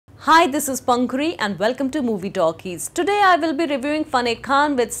Hi, this is Pankhurie and welcome to Movie Talkies. Today I will be reviewing FANNEY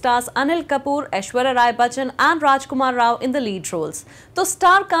with stars Anil Kapoor, Aishwarya Rai Bachchan and Rajkummar Rao in the lead roles. तो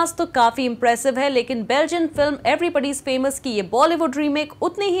star cast तो काफी impressive है, लेकिन Belgian film everybody's famous की ये Bollywood remake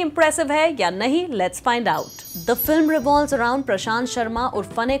उतनी ही impressive है या नहीं, let's find out. The film revolves around प्रशांत शर्मा और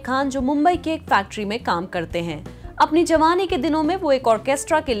फने खान, जो मुंबई की एक फैक्ट्री में काम करते हैं। अपनी जवानी के दिनों में वो एक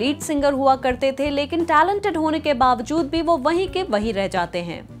ऑर्केस्ट्रा के लीड सिंगर हुआ करते थे, लेकिन टैलेंटेड होने के बावजूद भी वो वहीं के वहीं रह जाते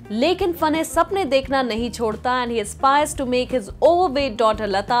हैं। लेकिन फने सपने देखना नहीं छोड़ता and he aspires to make his overweight daughter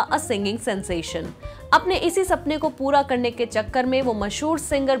Lata a singing sensation. अपने इसी सपने को पूरा करने के चक्कर में वो मशहूर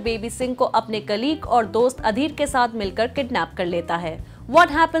सिंगर बेबी सिंह को अपने कलीग और दोस्त अधीर के साथ मिलकर किडनैप कर लेता है।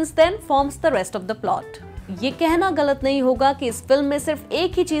 What happens then forms the rest of the plot। ये कहना गलत नहीं होगा कि इस फिल्म में सिर्फ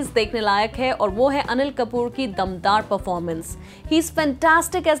एक ही चीज देखने लायक है और वो है अनिल कपूर की दमदार performance. He is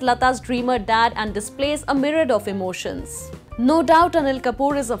fantastic as लता's dreamer dad and displays a mirror of emotions. No doubt Anil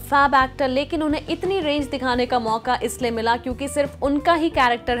Kapoor is a fab actor, लेकिन उन्हें इतनी रेंज दिखाने का मौका इसलिए मिला क्योंकि सिर्फ उनका ही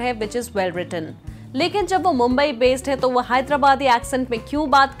कैरेक्टर है विच इज वेल रिटन। लेकिन जब वो मुंबई बेस्ड है तो वो हैदराबादी एक्सेंट में क्यों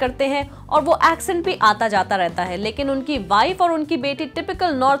बात करते हैं, और वो एक्सेंट भी आता जाता रहता है, लेकिन उनकी वाइफ और उनकी बेटी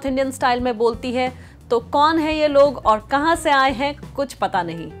टिपिकल नॉर्थ इंडियन स्टाइल में बोलती है। तो कौन है ये लोग और कहां से आए हैं, कुछ पता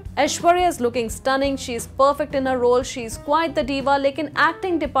नहीं। Aishwarya is looking stunning, she is perfect in her role, she is quite the diva, लेकिन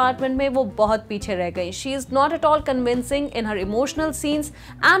एक्टिंग डिपार्टमेंट में वो बहुत पीछे रह गई। She is not at all convincing in her emotional scenes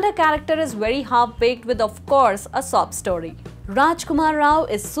and her character is very half baked with of course a soft story. Rajkumar Rao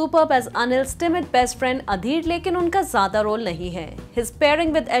is superb as Anil's timid best friend अधीर, लेकिन उनका ज्यादा role नहीं है। His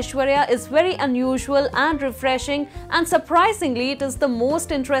pairing with Aishwarya is very unusual and refreshing, and surprisingly it is the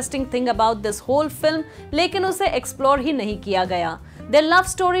most interesting thing about this whole film, लेकिन उसे explore ही नहीं किया गया। Their love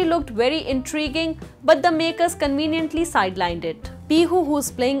story looked very intriguing, but the makers conveniently sidelined it. Pihu, who's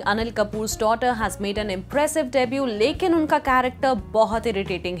playing Anil Kapoor's daughter, has made an impressive debut, लेकिन उनका character बहुत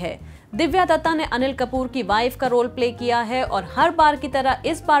irritating है। दिव्या दत्ता ने अनिल कपूर की वाइफ का रोल प्ले किया है और हर बार की तरह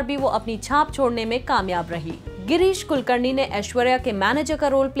इस बार भी वो अपनी छाप छोड़ने में कामयाब रही। गिरीश कुलकर्णी ने ऐश्वर्या के मैनेजर का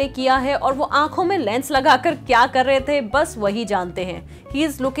रोल प्ले किया है और वो आंखों में लेंस लगाकर क्या कर रहे थे बस वही जानते हैं। He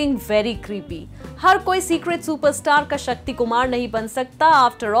is looking very creepy. हर कोई सीक्रेट सुपरस्टार का शक्ति कुमार नहीं बन सकता,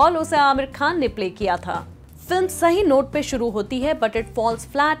 आफ्टर ऑल उसे आमिर खान ने प्ले किया था। फिल्म सही नोट पे शुरू होती है but it falls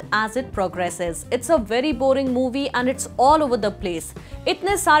flat as it progresses. It's a very boring movie and it's all over the place.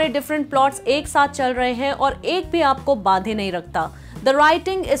 इतने सारे डिफरेंट प्लॉट्स एक साथ चल रहे हैं और एक भी आपको बांधे नहीं रखता। The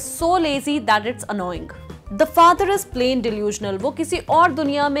writing is so lazy that it's annoying. The father is plane delusional, वो किसी और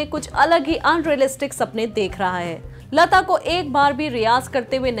दुनिया में कुछ अलग ही अनरियलिस्टिक सपने देख रहा है। लता को एक बार भी रियाज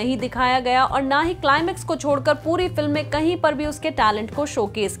करते हुए नहीं दिखाया गया और ना ही क्लाइमेक्स को छोड़कर पूरी फिल्म में कहीं पर भी उसके टैलेंट को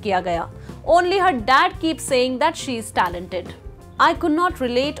शोकेस किया गया। Only her dad keeps saying that she is talented. I could not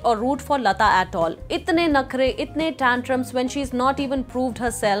relate or root for Lata at all. इतने नखरे, इतने tantrums when she is not even proved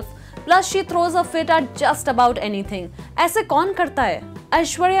herself. Plus she throws a fit at just about anything. ऐसे कौन करता है?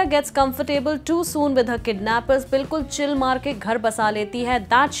 Aishwarya gets comfortable too soon with her kidnappers. बिल्कुल chill मार के घर बसा लेती है।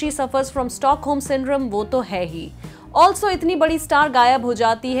 That she suffers from Stockholm syndrome वो तो है ही। ऑल्सो इतनी बड़ी स्टार गायब हो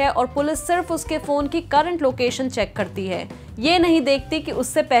जाती है और पुलिस सिर्फ उसके फोन की करंट लोकेशन चेक करती है, ये नहीं देखती कि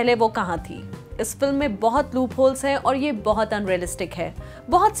उससे पहले वो कहाँ थी। इस फिल्म में बहुत लूप होल्स हैं और ये बहुत अनरियलिस्टिक है।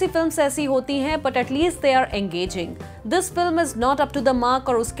 बहुत सी फिल्म्स ऐसी होती हैं but at least they are engaging. This film is not up to the mark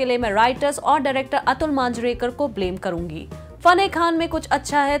और उसके लिए मैं राइटर्स और डायरेक्टर अतुल मांजरेकर को ब्लेम करूंगी। फने खान में कुछ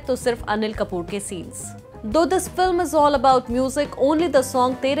अच्छा है तो सिर्फ अनिल कपूर के scenes. Though this film is all about music, only the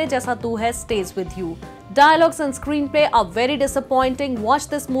song तेरे जैसा तू है stays with you. Dialogues and screenplay are very disappointing. Watch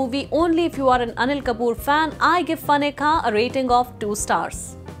this movie only if you are an Anil Kapoor fan. I give FANNEY a rating of 2 stars.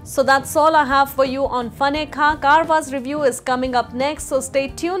 So that's all I have for you on FANNEY. Karwa's review is coming up next, so stay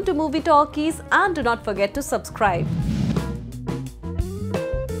tuned to Movie Talkies and do not forget to subscribe.